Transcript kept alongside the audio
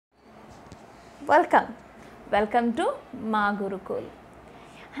Welcome to Ma Gurukul.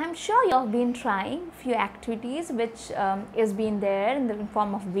 I'm sure you have been trying few activities which is been there in the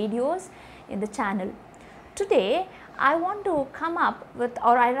form of videos in the channel. Today I want to come up with,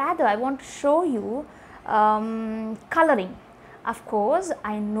 or I want to show you coloring. Of course,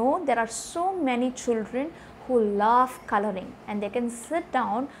 I know there are so many children who love coloring and they can sit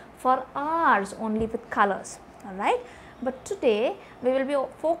down for hours only with colors, alright. But today we will be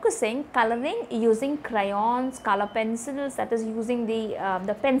focusing coloring using crayons, color pencils, that is using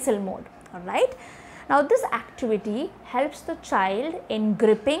the pencil mode, alright. Now this activity helps the child in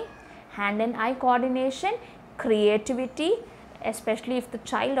gripping, hand and eye coordination, creativity, especially if the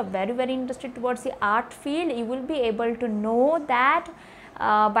child are very interested towards the art field. You will be able to know that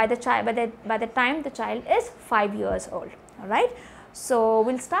by the time the child is 5 years old, alright. So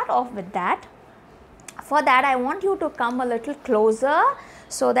we'll start off with that. For that I want you to come a little closer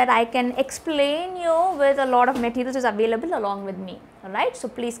so that I can explain you with a lot of materials is available along with me, alright. So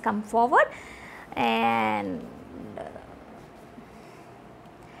please come forward and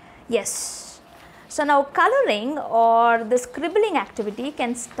yes. So now coloring or the scribbling activity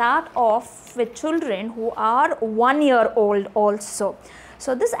can start off with children who are 1 year old also.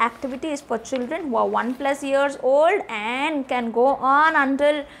 So this activity is for children who are 1+ years old and can go on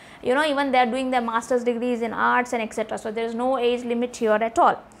until even they are doing their master's degrees in arts and etc. So there is no age limit here at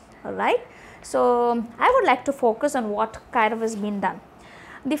all, alright. So I would like to focus on what kind of has been done.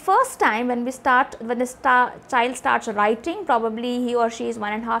 The first time when the child starts writing, probably he or she is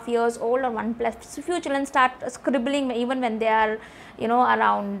 1.5 years old or 1+. Few children start scribbling even when they are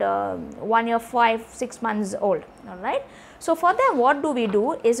around 1 year, 5-6 months old, alright. So for them what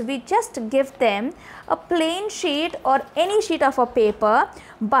do? Is we just give them a plain sheet or any sheet of a paper,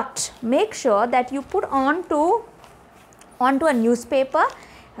 but make sure that you put onto a newspaper,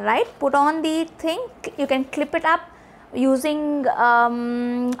 right. Put on the thing, you can clip it up using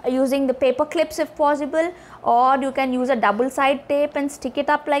the paper clips if possible, or you can use a double side tape and stick it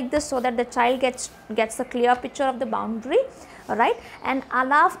up like this so that the child gets a clear picture of the boundary, alright. And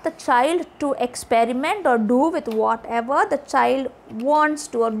allow the child to experiment or do with whatever the child wants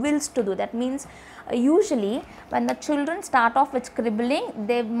to or wills to do. That means usually when the children start off with scribbling,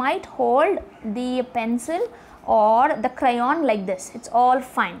 they might hold the pencil or the crayon like this, it's all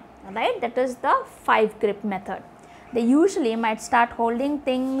fine, alright. That is the 5 grip method. They usually might start holding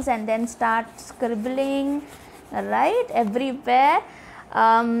things and then start scribbling, right, everywhere.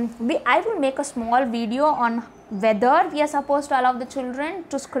 I will make a small video on whether we are supposed to allow the children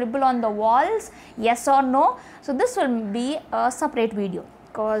to scribble on the walls, yes or no. So this will be a separate video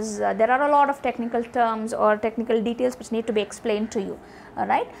because there are a lot of technical terms or technical details which need to be explained to you,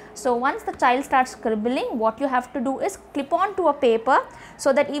 alright. So once the child starts scribbling, what you have to do is clip on to a paper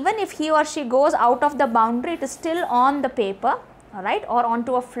so that even if he or she goes out of the boundary, it is still on the paper, alright, or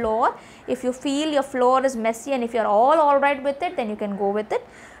onto a floor. If you feel your floor is messy and if you are alright with it, then you can go with it.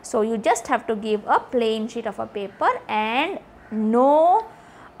 So you just have to give a plain sheet of a paper and no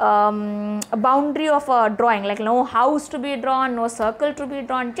a boundary of a drawing, like no house to be drawn, no circle to be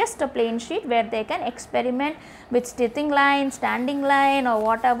drawn, just a plain sheet where they can experiment with sitting line, standing line or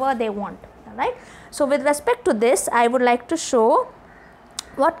whatever they want, alright. So with respect to this, I would like to show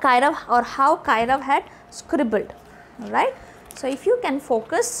what Kairav or how Kairav had scribbled, alright. So if you can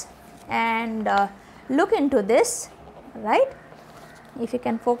focus and look into this, right, if you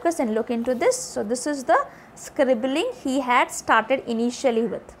can focus and look into this. So this is the scribbling he had started initially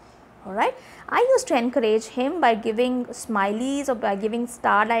with, alright. I used to encourage him by giving smileys or by giving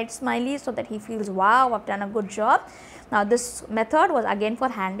starlight smileys so that he feels, wow, I've done a good job. Now this method was again for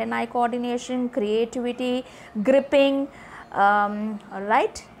hand and eye coordination, creativity, gripping,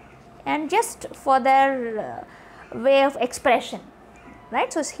 alright, and just for their way of expression,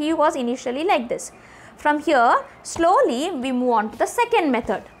 right. So he was initially like this. From here slowly we move on to the second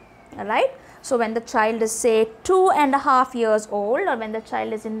method, alright. So when the child is say 2.5 years old, or when the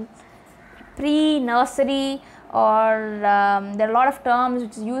child is in pre-nursery, or there are a lot of terms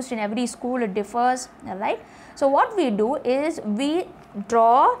which is used in every school, it differs, alright. So what we do is we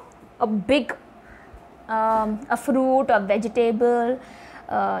draw a big a fruit or vegetable,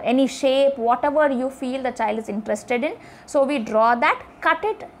 any shape, whatever you feel the child is interested in. So we draw that, cut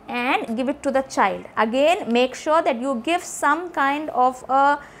it and give it to the child. Again make sure that you give some kind of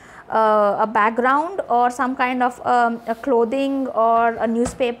a background or some kind of a clothing or a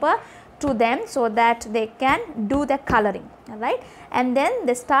newspaper to them so that they can do the coloring, alright. And then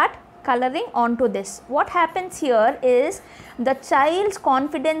they start coloring onto this. What happens here is the child's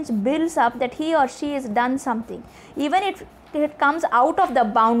confidence builds up that he or she has done something. Even it comes out of the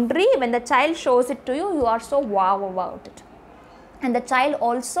boundary, when the child shows it to you, you are so wow about it. And the child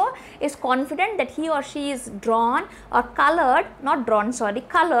also is confident that he or she is drawn or colored, not drawn, sorry,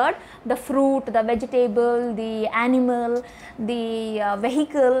 colored the fruit, the vegetable, the animal, the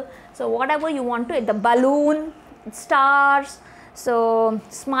vehicle. So, whatever you want to, the balloon, stars, so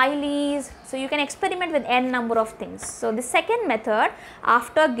smileys. So, you can experiment with n number of things. So, the second method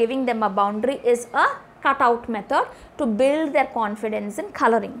after giving them a boundary is a cutout method to build their confidence in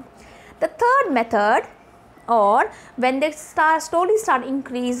coloring. The third method, or when they slowly start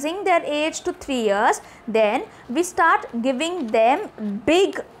increasing their age to 3 years, then we start giving them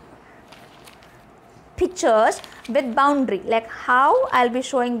big pictures with boundary, like how I will be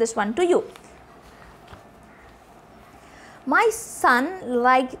showing this one to you. My son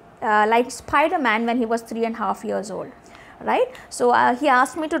liked Spider-Man when he was 3.5 years old. Right. So, he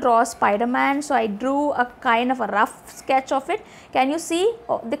asked me to draw Spider-Man, so I drew a kind of a rough sketch of it. Can you see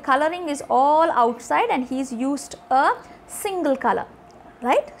the coloring is all outside and he's used a single color,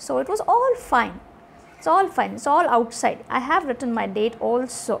 right. So, it was all fine, it's all fine, it's all outside. I have written my date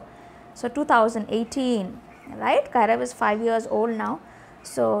also. So, 2018, right. Kairav is 5 years old now.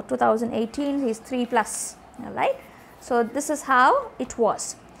 So, 2018 he is 3+, right. So, this is how it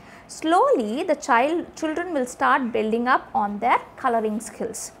was. Slowly the children will start building up on their coloring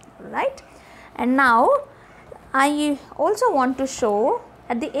skills, right. And now I also want to show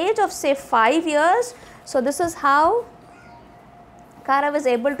at the age of say 5 years. So, this is how Kairav is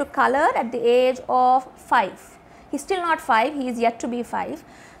able to color at the age of 5. He is still not 5, he is yet to be 5.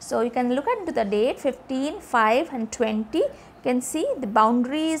 So, you can look at the date 15, 5 and 20. You can see the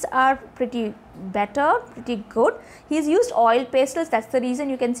boundaries are pretty better, pretty good. He has used oil pastels, that is the reason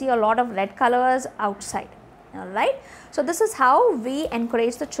you can see a lot of red colors outside, alright. So, this is how we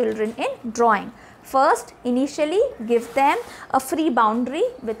encourage the children in drawing. First, initially give them a free boundary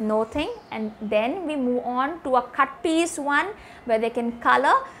with nothing, and then we move on to a cut piece one where they can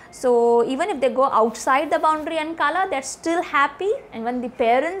color. So, even if they go outside the boundary and color, they are still happy, and when the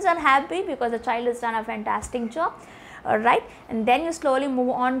parents are happy because the child has done a fantastic job. Alright, and then you slowly move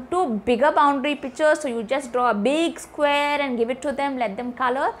on to bigger boundary pictures. So, you just draw a big square and give it to them, let them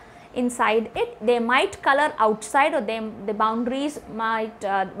color inside it. They might color outside, or the boundaries might,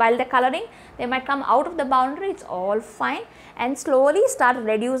 while they are coloring, they might come out of the boundary, it is all fine, and slowly start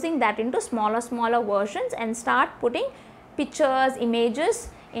reducing that into smaller versions and start putting pictures, images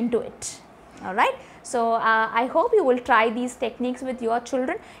into it, alright. So, I hope you will try these techniques with your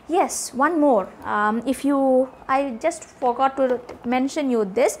children. Yes, one more, I just forgot to mention you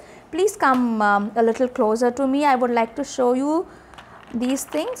this, please come a little closer to me. I would like to show you these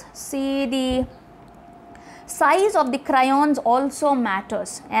things. See, the size of the crayons also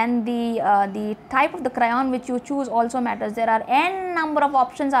matters, and the type of the crayon which you choose also matters. There are n number of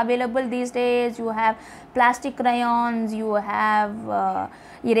options available these days. You have plastic crayons, you have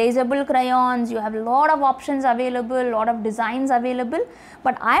erasable crayons, you have a lot of options available, lot of designs available,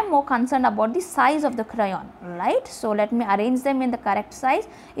 but I am more concerned about the size of the crayon, right. So, let me arrange them in the correct size.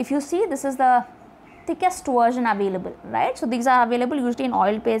 If you see, this is the thickest version available, right. So, these are available usually in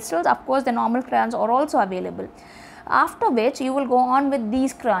oil pastels. Of course, the normal crayons are also available. After which you will go on with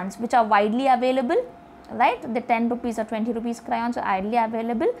these crayons which are widely available, right. The 10 rupees or 20 rupees crayons are widely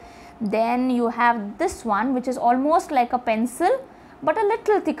available. Then you have this one which is almost like a pencil, but a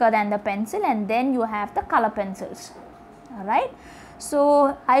little thicker than the pencil, and then you have the color pencils, alright.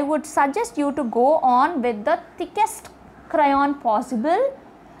 So, I would suggest you to go on with the thickest crayon possible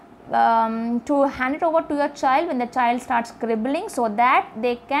to hand it over to your child when the child starts scribbling, so that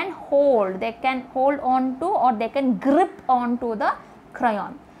they can hold on to, or they can grip onto the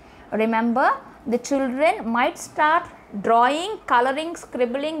crayon. Remember, the children might start drawing, coloring,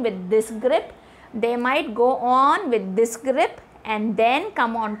 scribbling with this grip, they might go on with this grip, and then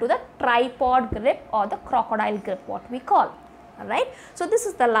come on to the tripod grip or the crocodile grip, what we call, alright. So, this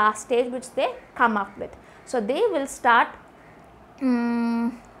is the last stage which they come up with. So, they will start,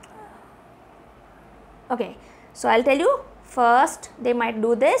 okay. So, I will tell you, first they might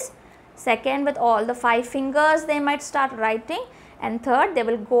do this, second with all the 5 fingers they might start writing, and third they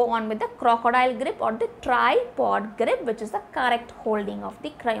will go on with the crocodile grip or the tripod grip, which is the correct holding of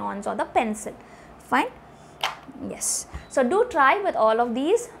the crayons or the pencil, fine. Yes. So, do try with all of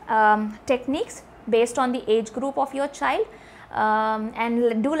these techniques based on the age group of your child,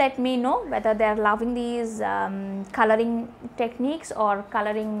 and do let me know whether they are loving these coloring techniques or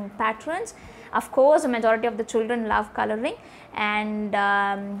coloring patterns. Of course, the majority of the children love coloring, and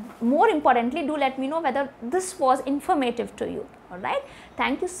more importantly, do let me know whether this was informative to you, Alright.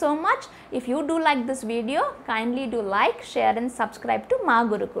 Thank you so much. If you do like this video, kindly do like, share and subscribe to Ma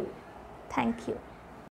Gurukul. Thank you.